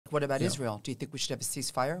What about Israel? Do you think we should have a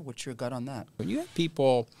ceasefire? What's your gut on that? When you have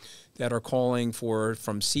people that are calling for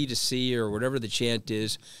from sea to sea or whatever the chant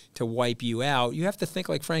is to wipe you out, you have to think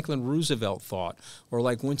like Franklin Roosevelt thought or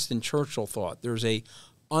like Winston Churchill thought. There's a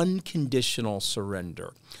unconditional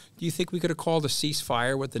surrender. Do you think we could have called a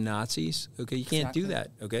ceasefire with the Nazis? Okay, you can't do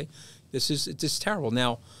that, okay? It's terrible.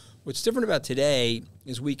 Now, what's different about today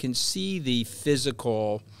is we can see the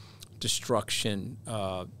physical destruction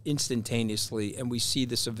instantaneously, and we see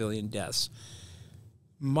the civilian deaths.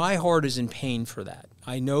 My heart is in pain for that.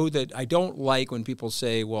 I know that I don't like when people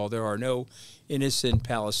say, well, there are no innocent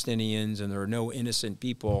Palestinians and there are no innocent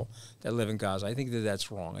people that live in Gaza. I think that that's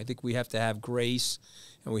wrong. I think we have to have grace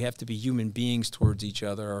and we have to be human beings towards each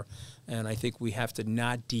other, and I think we have to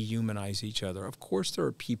not dehumanize each other. Of course there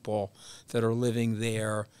are people that are living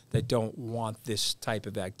there that don't want this type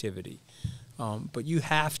of activity. But you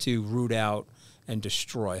have to root out and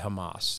destroy Hamas.